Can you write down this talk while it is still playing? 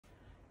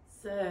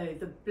So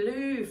the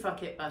blue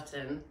fuck it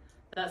button,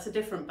 that's a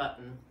different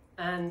button.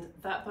 And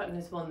that button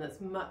is one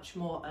that's much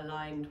more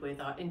aligned with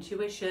our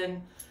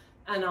intuition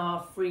and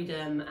our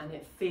freedom, and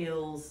it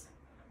feels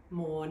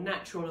more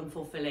natural and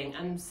fulfilling.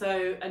 And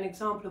so an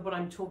example of what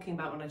I'm talking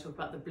about when I talk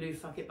about the blue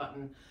fuck it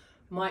button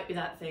might be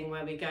that thing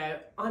where we go,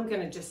 I'm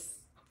going to just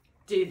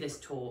do this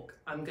talk,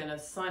 I'm going to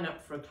sign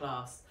up for a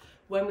class.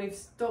 When we've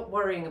stopped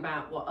worrying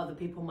about what other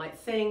people might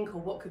think or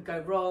what could go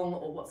wrong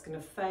or what's going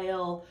to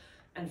fail,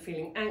 and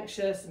feeling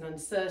anxious and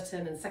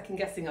uncertain and second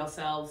guessing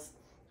ourselves,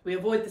 we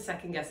avoid the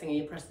second guessing and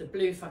you press the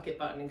blue fuck it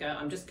button and go,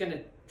 I'm just going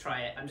to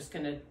try it, I'm just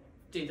going to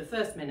do the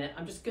first minute,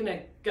 I'm just going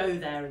to go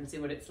there and see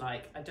what it's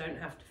like. I don't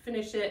have to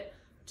finish it,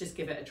 just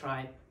give it a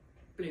try.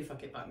 Blue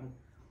fuck it button.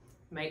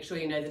 Make sure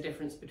you know the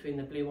difference between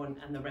the blue one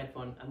and the red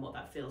one and what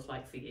that feels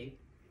like for you.